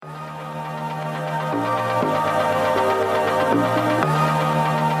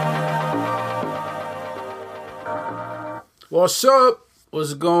What's up?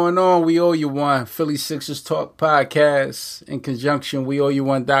 What's going on? We owe you one. Philly Sixers Talk Podcast in conjunction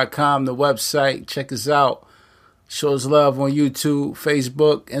weoweyoune.com, the website. Check us out. Show us love on YouTube,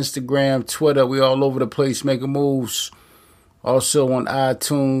 Facebook, Instagram, Twitter. We all over the place making moves. Also on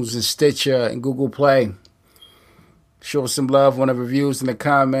iTunes and Stitcher and Google Play. Show us some love on the reviews and the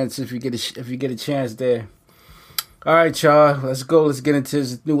comments if you get a chance there. All right, y'all. Let's go. Let's get into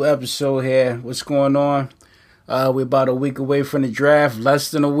this new episode here. What's going on? We're about a week away from the draft.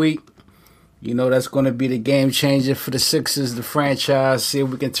 Less than a week. You know that's going to be the game changer for the Sixers, the franchise. See if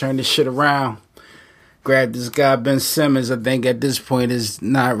we can turn this shit around. Grab this guy, Ben Simmons. I think at this point is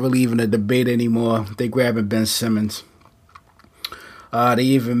not really even a debate anymore. They grabbing Ben Simmons. They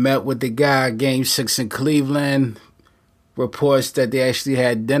even met with the guy, Game 6 in Cleveland. Reports that they actually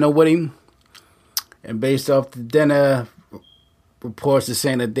had dinner with him. And based off the dinner, reports are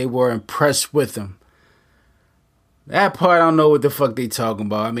saying that they were impressed with him. That part, I don't know what the fuck they talking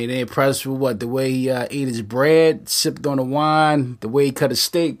about. I mean, they impressed with what? The way he ate his bread, sipped on the wine, the way he cut a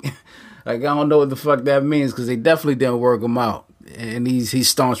steak. Like, I don't know what the fuck that means because they definitely didn't work him out. And he's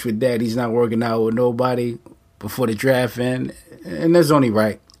staunch with that. He's not working out with nobody before the draft. And that's only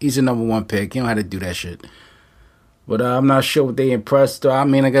right. He's a number one pick. He don't have to do that shit. But I'm not sure what they impressed. I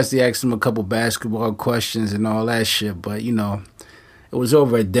mean, I guess they asked him a couple basketball questions and all that shit. But, you know, it was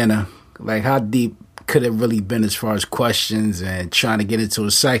over at dinner. Like, how deep could it really been as far as questions and trying to get into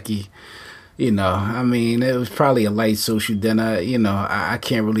his psyche? You know, I mean, it was probably a light social dinner. You know, I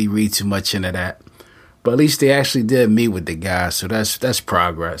can't really read too much into that. But at least they actually did meet with the guy. So that's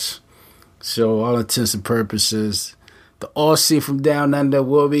progress. So all intents and purposes, the Aussie from Down Under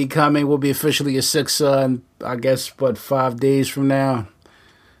will be coming. Will be officially a Sixer in, I guess, 5 days from now.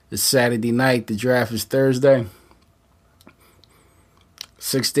 It's Saturday night. The draft is Thursday.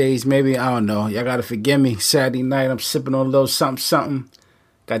 6 days, maybe. I don't know. Y'all got to forgive me. Saturday night, I'm sipping on a little something.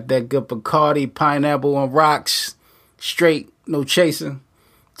 Got that good Bacardi, pineapple on rocks. Straight, no chasing.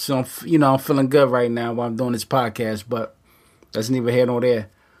 So, I'm feeling good right now while I'm doing this podcast. But that's neither here nor there.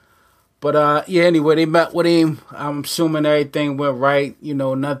 But, anyway, they met with him. I'm assuming everything went right. You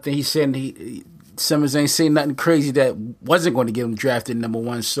know, nothing. He said Simmons ain't saying nothing crazy that wasn't going to get him drafted number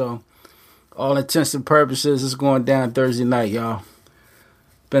one. So, all intents and purposes, it's going down Thursday night, y'all.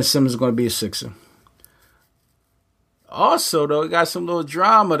 Ben Simmons is going to be a Sixer. Also, though, we got some little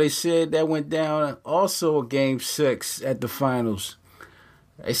drama. They said that went down also Game 6 at the finals.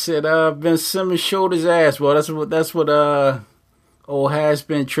 They said Ben Simmons showed his ass. Well, that's what old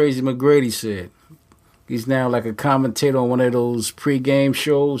has-been Tracey McGrady said. He's now like a commentator on one of those pre-game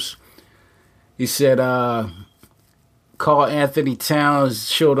shows. He said Karl Anthony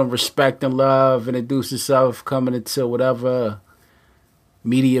Towns showed him respect and love, introduced himself coming into whatever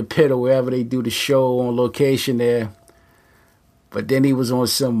media pit or wherever they do the show on location there. But then he was on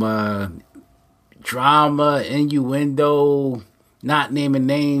some drama, innuendo, not naming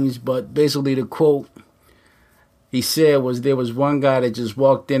names, but basically the quote he said was there was one guy that just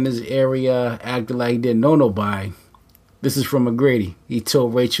walked in this area acting like he didn't know nobody. This is from McGrady. He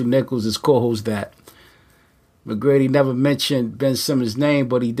told Rachel Nichols, his co-host, that. McGrady never mentioned Ben Simmons' name,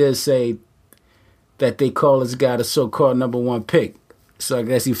 but he did say that they call this guy the so-called number one pick. So I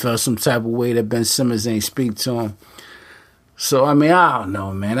guess he felt some type of way that Ben Simmons ain't speak to him. So, I mean, I don't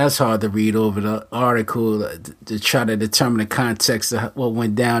know, man. That's hard to read over the article to try to determine the context of what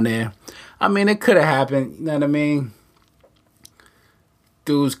went down there. I mean, it could have happened, you know what I mean?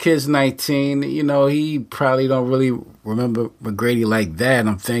 Dude's kid's 19, you know, he probably don't really remember McGrady like that,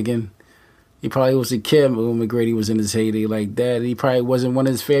 I'm thinking. He probably was a kid when McGrady was in his heyday like that. He probably wasn't one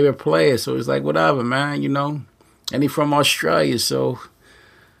of his favorite players, so it's like, whatever, man, you know? And he's from Australia, so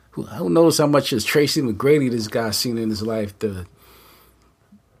who knows how much is Tracey McGrady this guy's seen in his life to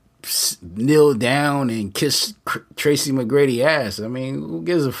kneel down and kiss Tracey McGrady ass. I mean, who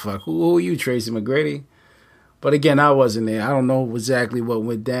gives a fuck? Who are you, Tracey McGrady? But again, I wasn't there. I don't know exactly what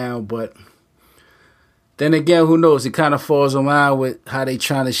went down, but then again, who knows? It kind of falls in line with how they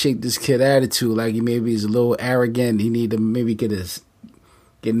trying to shape this kid attitude. Like he maybe is a little arrogant. He need to maybe get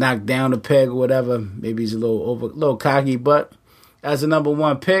knocked down a peg or whatever. Maybe he's a little cocky. But as a number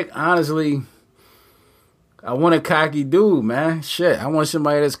one pick, honestly, I want a cocky dude, man. Shit, I want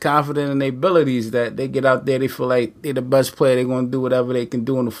somebody that's confident in their abilities, that they get out there, they feel like they're the best player, they're going to do whatever they can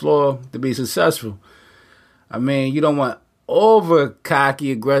do on the floor to be successful. I mean, you don't want over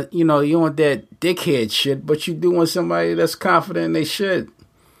cocky, aggressive, you know, you want that dickhead shit, but you do want somebody that's confident in their shit.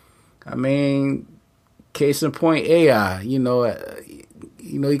 I mean, case in point, AI, you know,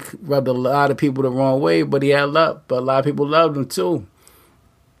 he rubbed a lot of people the wrong way, but he had luck, but a lot of people loved him too.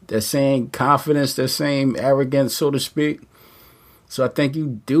 That same confidence, that same arrogance, so to speak. So I think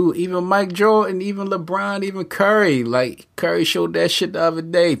you do. Even Mike Jordan, even LeBron, even Curry. Like, Curry showed that shit the other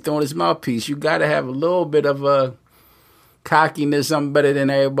day, throwing his mouthpiece. You got to have a little bit of a cockiness. I'm better than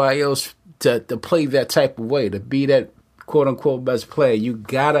everybody else to play that type of way, to be that quote-unquote best player. You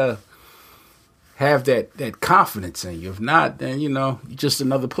got to have that confidence in you. If not, then, you're just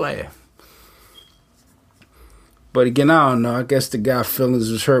another player. But again, I don't know. I guess the guy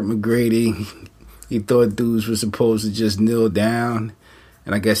feelings was hurt, McGrady. He thought dudes were supposed to just kneel down.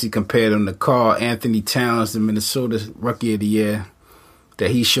 And I guess he compared him to Karl Anthony Towns, the Minnesota Rookie of the Year,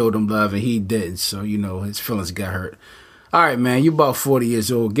 that he showed him love and he didn't. So, his feelings got hurt. All right, man, you about 40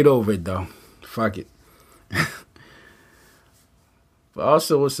 years old. Get over it, though. Fuck it. But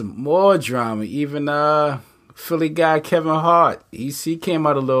also with some more drama, even Philly guy Kevin Hart, he came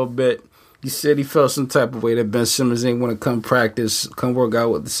out a little bit. He said he felt some type of way that Ben Simmons ain't want to come work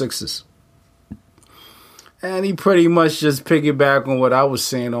out with the Sixers. And he pretty much just piggybacked on what I was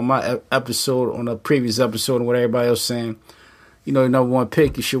saying on my episode, on a previous episode, and what everybody else saying. Your number one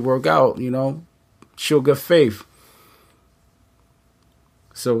pick, you should work out, show good faith.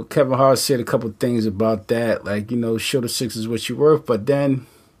 So Kevin Hart said a couple things about that, like, show the Sixers what you're worth. But then,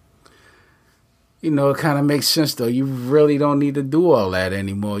 it kind of makes sense, though. You really don't need to do all that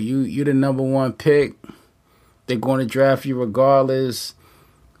anymore. You're the number one pick. They're going to draft you regardless.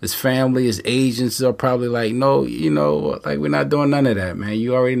 His family, his agents are probably like, no, like, we're not doing none of that, man.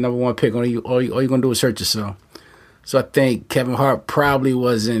 You already number one pick. All you're going to do is hurt yourself. So I think Kevin Hart probably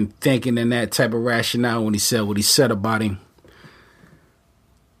wasn't thinking in that type of rationale when he said what he said about him.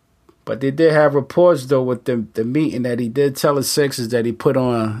 But they did have reports, though, with the meeting that he did tell the Sixers that he put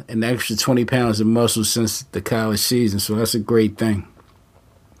on an extra 20 pounds of muscle since the college season. So that's a great thing.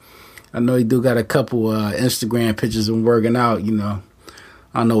 I know he do got a couple Instagram pictures of him working out,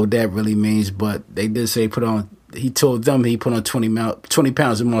 I don't know what that really means, but they did say he told them he put on 20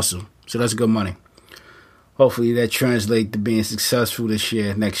 pounds of muscle. So that's good money. Hopefully that translates to being successful next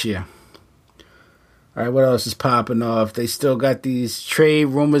year. All right, what else is popping off? They still got these trade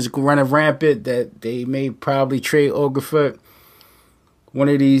rumors running rampant that they may probably trade Okafor. One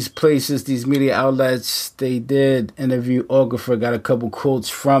of these places, these media outlets, they did interview Okafor, got a couple quotes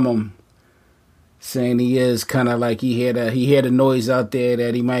from him, saying he is kind of like he heard a noise out there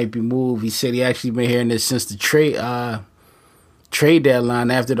that he might be moved. He said he actually been hearing this since the trade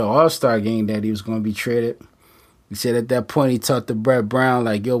deadline after the All-Star game that he was going to be traded. He said at that point he talked to Brett Brown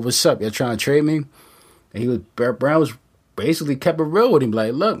like, yo, what's up? Y'all trying to trade me? And Brett Brown was basically kept it real with him.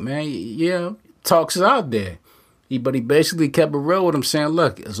 Like, look, man, talks is out there. But he basically kept it real with him, saying,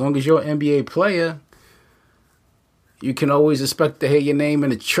 look, as long as you're an NBA player, you can always expect to hear your name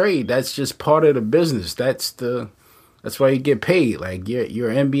in a trade. That's just part of the business. That's why you get paid. Like, you're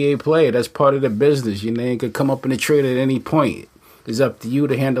an NBA player. That's part of the business. Your name could come up in a trade at any point. It's up to you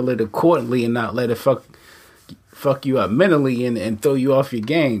to handle it accordingly and not let it fuck you up mentally and throw you off your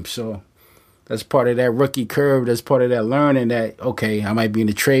game. So that's part of that rookie curve. That's part of that learning that, okay, I might be in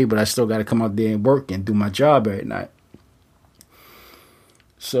the trade, but I still got to come out there and work and do my job every night.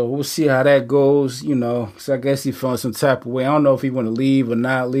 So we'll see how that goes, So I guess he felt some type of way. I don't know if he want to leave or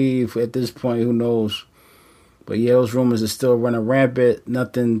not leave at this point. Who knows? But yeah, those rumors are still running rampant.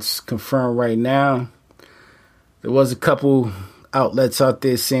 Nothing's confirmed right now. There was a couple outlets out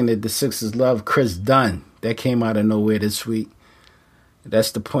there saying that the Sixers love Chris Dunn. That came out of nowhere this week.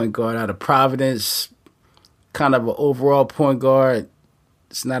 That's the point guard out of Providence. Kind of an overall point guard.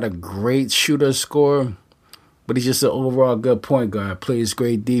 It's not a great shooter scorer, but he's just an overall good point guard. Plays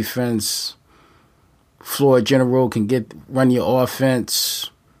great defense. Floor general, can run your offense.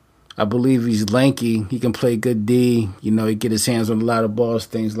 I believe he's lanky. He can play good D. He get his hands on a lot of balls,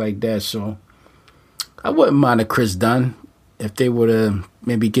 things like that. So I wouldn't mind a Chris Dunn if they were to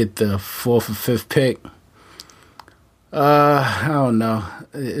maybe get the 4th or 5th pick. I don't know.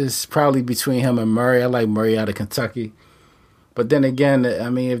 It's probably between him and Murray. I like Murray out of Kentucky. But then again, I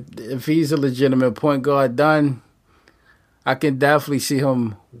mean, if he's a legitimate point guard, Dunn, I can definitely see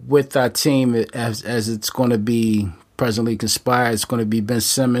him with our team as it's going to be presently conspired. It's going to be Ben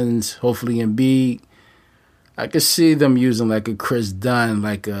Simmons, hopefully Embiid. I could see them using like a Chris Dunn,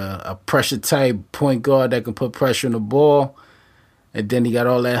 like a pressure type point guard that can put pressure on the ball. And then he got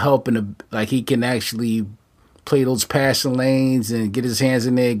all that help like he can actually play those passing lanes and get his hands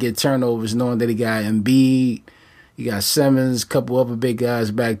in there and get turnovers, knowing that he got Embiid, he got Simmons, a couple other big guys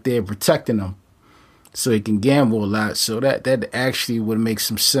back there protecting him, so he can gamble a lot. So that actually would make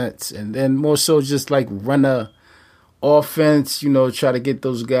some sense. And then more so just like run a offense, try to get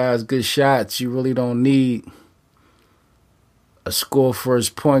those guys good shots. You really don't need a score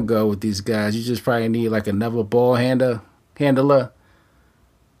first point guard with these guys. You just probably need like another ball handler.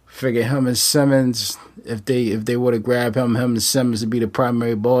 Figure him and Simmons, if they were to grab him and Simmons to be the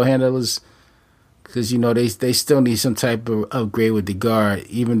primary ball handlers, because they still need some type of upgrade with the guard.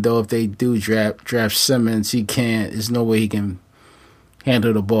 Even though if they do draft Simmons, he can't. There's no way he can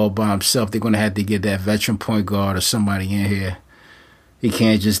handle the ball by himself. They're gonna have to get that veteran point guard or somebody in here. He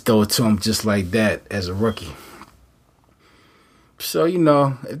can't just throw it to him just like that as a rookie. So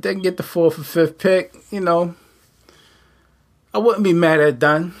if they can get the 4th or 5th pick, I wouldn't be mad at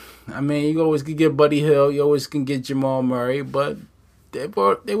Dunn. I mean, you always can get Buddy Hill. You always can get Jamal Murray. But they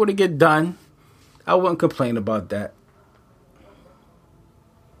were to get Dunn. I wouldn't complain about that.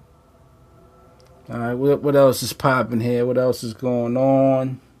 All right, what else is popping here? What else is going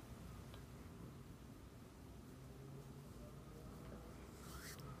on?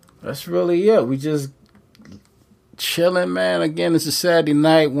 That's really it. We just chilling, man. Again, it's a Saturday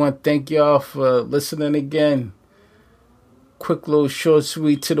night. Want to thank y'all for listening again. Quick little short,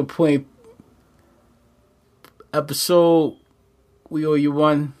 sweet, to the point episode. We owe you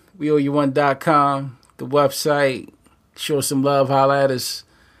one. WeOweYou1.com. The website. Show some love. Holla at us.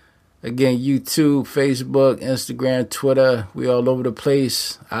 Again, YouTube, Facebook, Instagram, Twitter. We all over the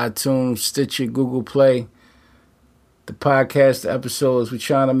place. iTunes, Stitcher, Google Play. The podcast, the episodes. We're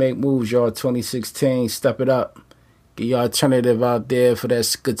trying to make moves, y'all. 2016. Step it up. Get your alternative out there for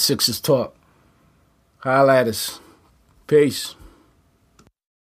that good Sixers talk. Holla at us. Peace.